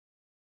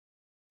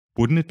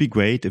Wouldn't it be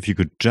great if you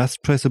could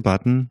just press a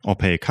button or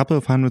pay a couple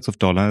of hundreds of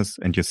dollars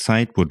and your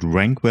site would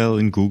rank well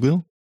in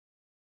Google?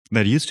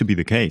 That used to be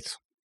the case,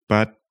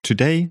 but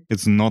today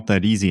it's not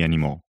that easy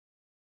anymore.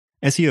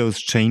 SEO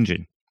is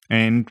changing,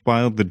 and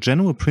while the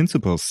general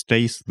principle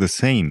stays the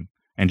same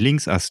and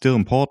links are still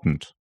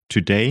important,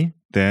 today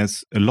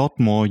there's a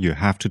lot more you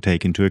have to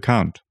take into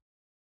account.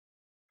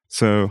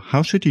 So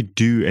how should you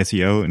do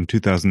SEO in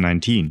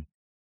 2019?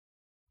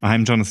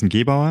 I'm Jonathan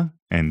Gebauer,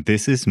 and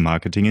this is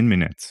Marketing in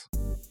Minutes.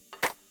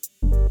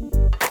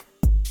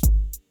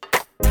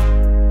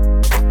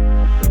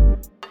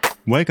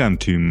 Welcome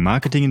to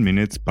Marketing in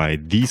Minutes by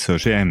The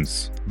Social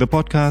M's, the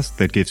podcast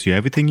that gives you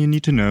everything you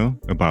need to know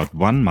about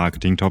one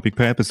marketing topic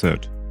per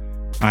episode.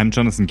 I'm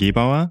Jonathan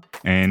Gebauer,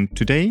 and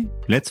today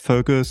let's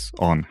focus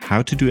on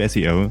how to do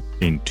SEO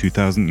in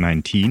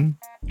 2019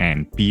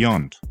 and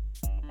beyond.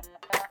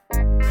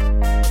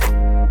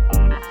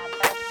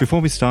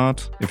 Before we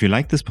start, if you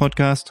like this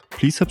podcast,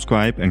 please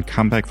subscribe and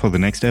come back for the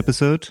next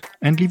episode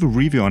and leave a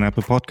review on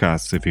Apple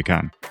Podcasts if you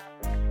can.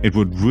 It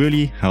would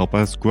really help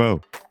us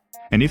grow.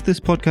 And if this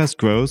podcast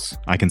grows,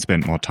 I can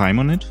spend more time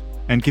on it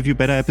and give you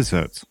better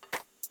episodes.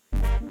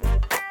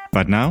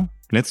 But now,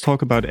 let's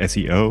talk about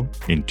SEO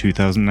in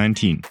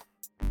 2019.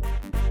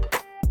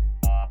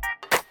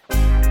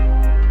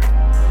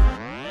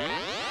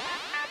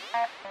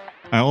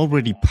 I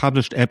already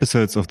published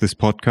episodes of this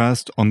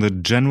podcast on the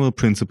general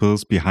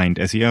principles behind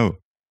SEO,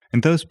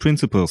 and those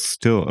principles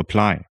still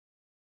apply.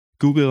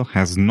 Google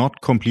has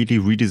not completely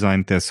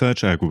redesigned their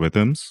search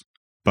algorithms,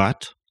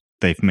 but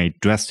they've made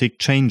drastic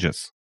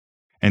changes.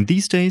 And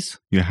these days,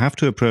 you have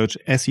to approach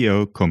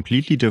SEO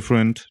completely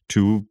different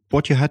to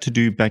what you had to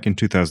do back in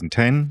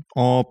 2010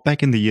 or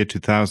back in the year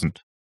 2000.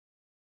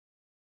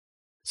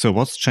 So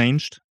what's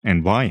changed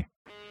and why?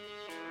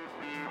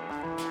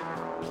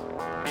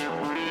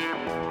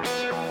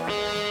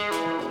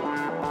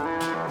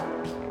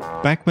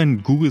 Back when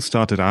Google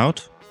started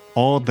out,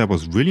 all that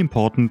was really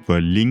important were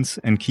links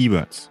and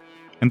keywords.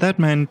 And that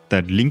meant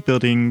that link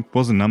building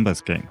was a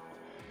numbers game.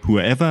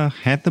 Whoever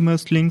had the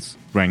most links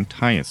ranked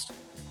highest,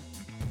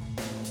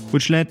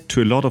 which led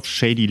to a lot of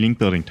shady link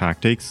building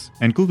tactics,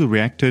 and Google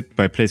reacted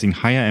by placing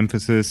higher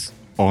emphasis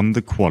on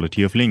the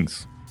quality of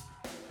links.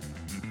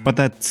 But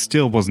that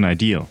still wasn't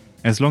ideal.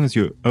 As long as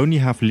you only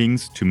have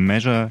links to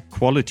measure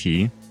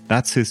quality,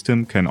 that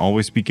system can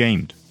always be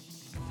gamed.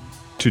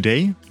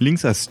 Today,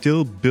 links are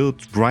still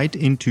built right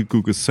into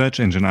Google's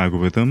search engine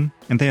algorithm,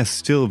 and they are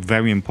still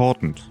very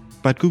important,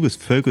 but Google's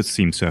focus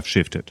seems to have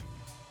shifted.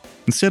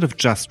 Instead of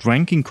just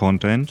ranking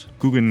content,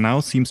 Google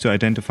now seems to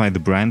identify the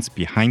brands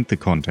behind the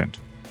content,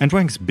 and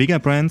ranks bigger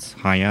brands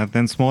higher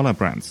than smaller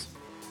brands.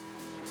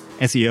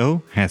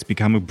 SEO has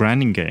become a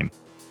branding game,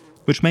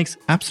 which makes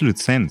absolute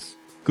sense.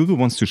 Google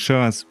wants to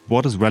show us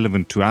what is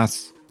relevant to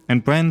us,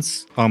 and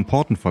brands are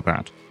important for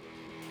that.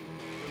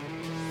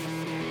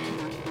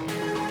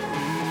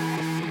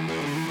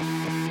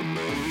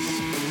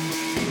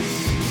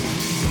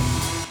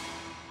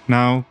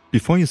 Now,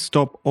 before you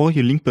stop all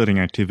your link building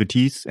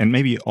activities and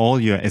maybe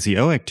all your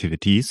SEO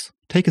activities,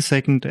 take a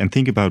second and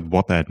think about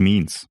what that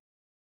means.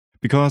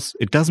 Because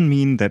it doesn't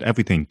mean that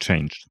everything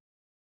changed.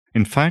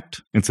 In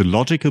fact, it's a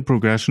logical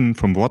progression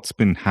from what's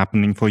been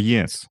happening for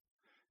years.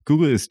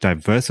 Google is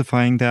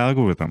diversifying their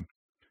algorithm.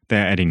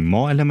 They're adding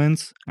more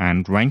elements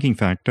and ranking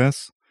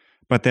factors,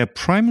 but their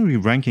primary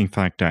ranking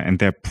factor and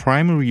their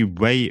primary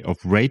way of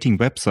rating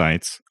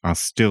websites are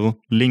still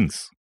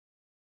links.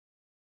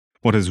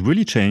 What has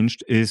really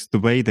changed is the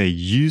way they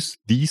use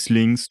these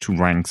links to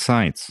rank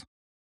sites.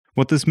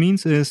 What this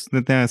means is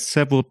that there are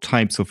several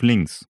types of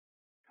links.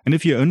 And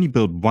if you only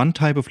build one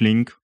type of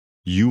link,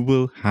 you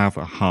will have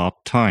a hard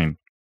time.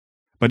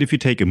 But if you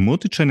take a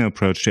multi-channel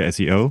approach to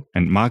SEO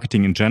and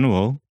marketing in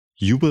general,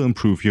 you will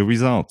improve your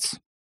results.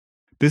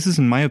 This is,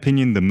 in my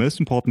opinion, the most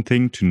important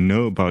thing to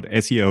know about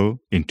SEO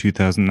in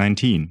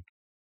 2019.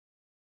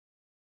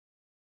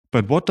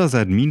 But what does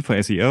that mean for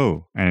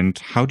SEO, and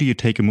how do you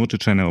take a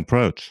multi-channel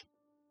approach?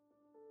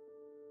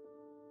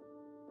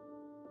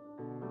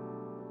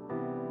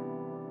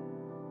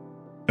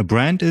 A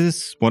brand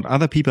is what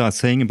other people are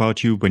saying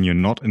about you when you're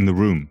not in the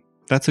room.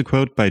 That's a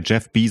quote by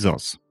Jeff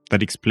Bezos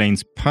that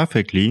explains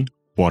perfectly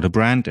what a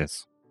brand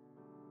is.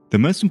 The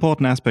most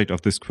important aspect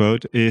of this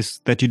quote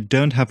is that you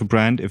don't have a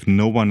brand if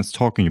no one is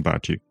talking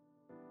about you.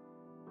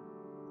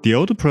 The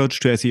old approach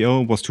to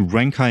SEO was to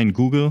rank high in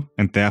Google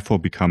and therefore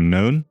become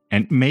known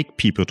and make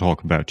people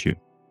talk about you.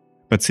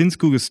 But since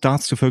Google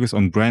starts to focus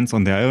on brands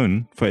on their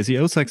own, for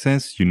SEO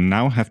success, you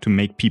now have to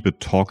make people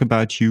talk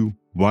about you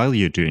while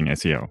you're doing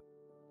SEO.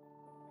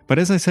 But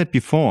as I said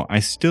before,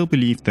 I still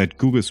believe that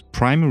Google's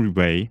primary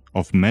way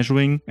of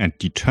measuring and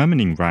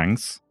determining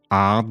ranks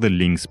are the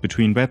links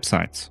between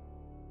websites.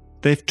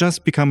 They've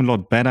just become a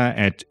lot better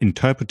at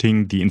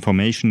interpreting the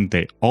information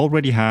they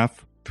already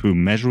have through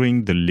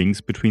measuring the links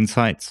between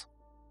sites.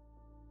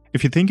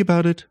 If you think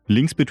about it,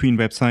 links between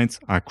websites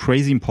are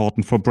crazy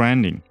important for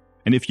branding.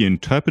 And if you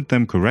interpret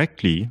them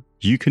correctly,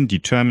 you can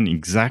determine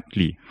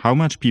exactly how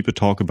much people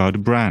talk about a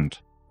brand.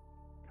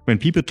 When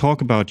people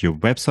talk about your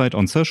website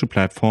on social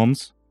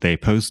platforms, they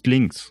post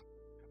links.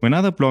 When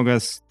other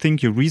bloggers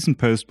think your recent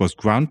post was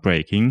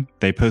groundbreaking,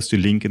 they post a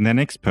link in their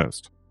next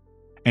post.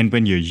 And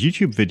when your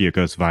YouTube video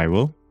goes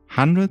viral,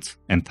 hundreds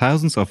and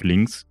thousands of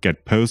links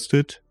get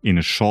posted in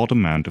a short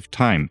amount of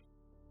time.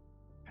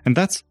 And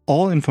that's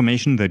all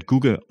information that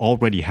Google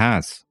already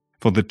has.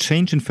 For the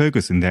change in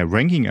focus in their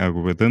ranking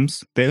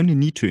algorithms, they only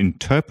need to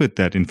interpret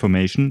that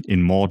information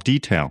in more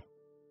detail.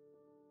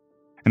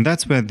 And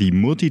that's where the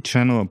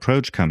multi-channel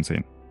approach comes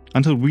in.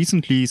 Until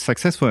recently,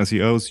 successful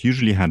SEOs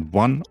usually had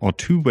one or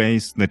two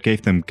ways that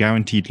gave them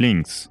guaranteed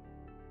links.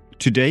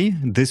 Today,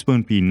 this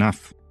won't be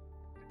enough.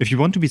 If you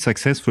want to be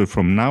successful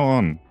from now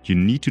on, you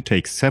need to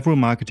take several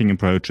marketing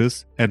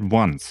approaches at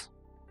once.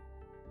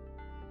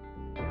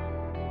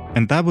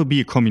 And that will be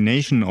a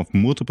combination of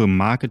multiple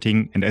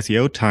marketing and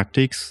SEO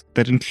tactics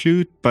that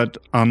include but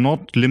are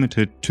not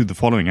limited to the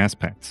following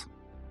aspects.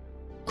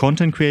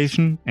 Content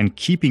creation and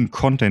keeping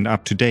content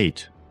up to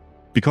date.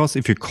 Because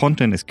if your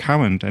content is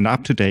current and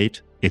up to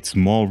date, it's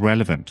more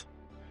relevant.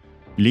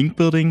 Link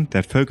building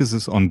that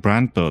focuses on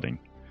brand building.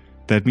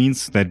 That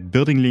means that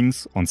building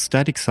links on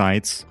static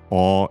sites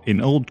or in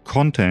old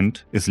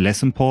content is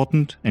less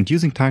important, and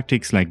using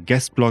tactics like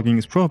guest blogging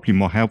is probably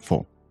more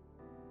helpful.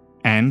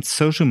 And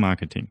social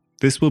marketing.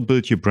 This will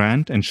build your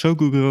brand and show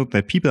Google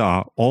that people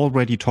are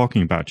already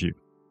talking about you.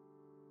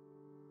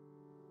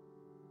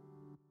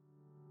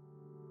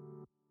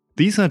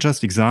 These are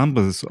just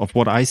examples of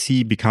what I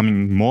see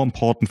becoming more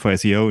important for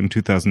SEO in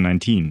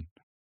 2019.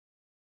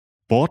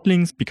 Bought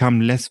links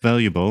become less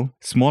valuable,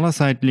 smaller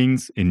site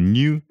links in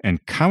new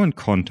and current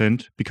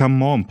content become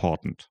more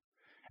important.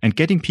 And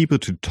getting people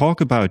to talk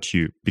about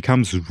you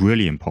becomes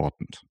really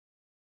important.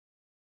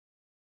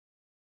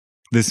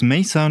 This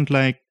may sound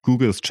like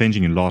Google is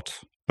changing a lot,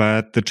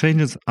 but the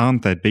changes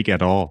aren't that big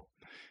at all.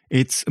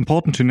 It's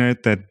important to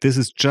note that this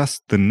is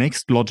just the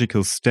next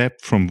logical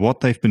step from what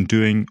they've been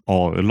doing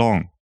all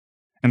along.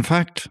 In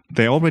fact,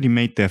 they already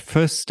made their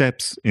first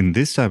steps in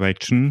this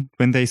direction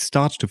when they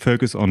start to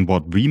focus on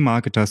what we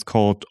marketers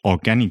called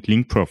organic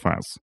link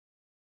profiles.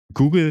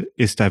 Google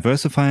is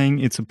diversifying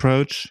its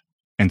approach,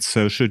 and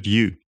so should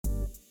you.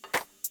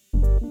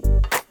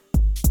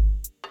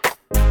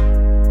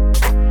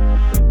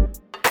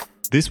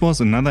 This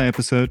was another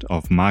episode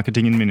of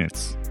Marketing in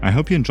Minutes. I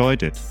hope you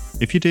enjoyed it.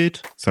 If you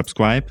did,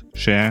 subscribe,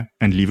 share,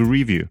 and leave a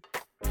review.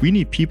 We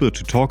need people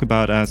to talk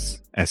about us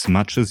as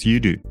much as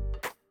you do.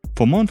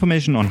 For more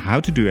information on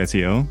how to do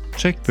SEO,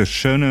 check the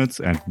show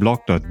notes at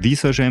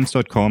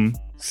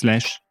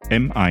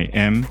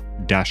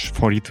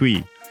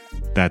blog.thesearchams.com/MIM-43.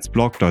 That's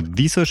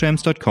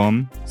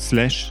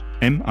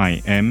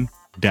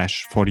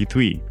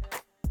blog.thesearchams.com/MIM-43.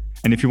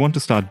 And if you want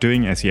to start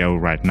doing SEO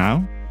right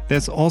now,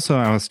 there's also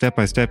our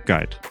step-by-step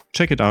guide.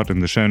 Check it out in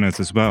the show notes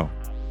as well.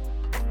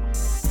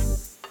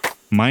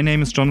 My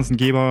name is Jonathan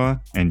Gebauer,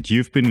 and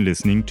you've been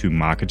listening to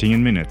Marketing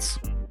in Minutes.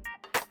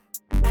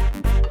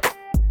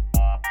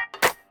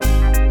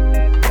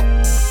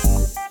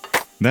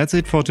 That's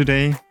it for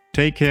today.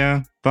 Take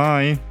care.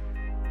 Bye.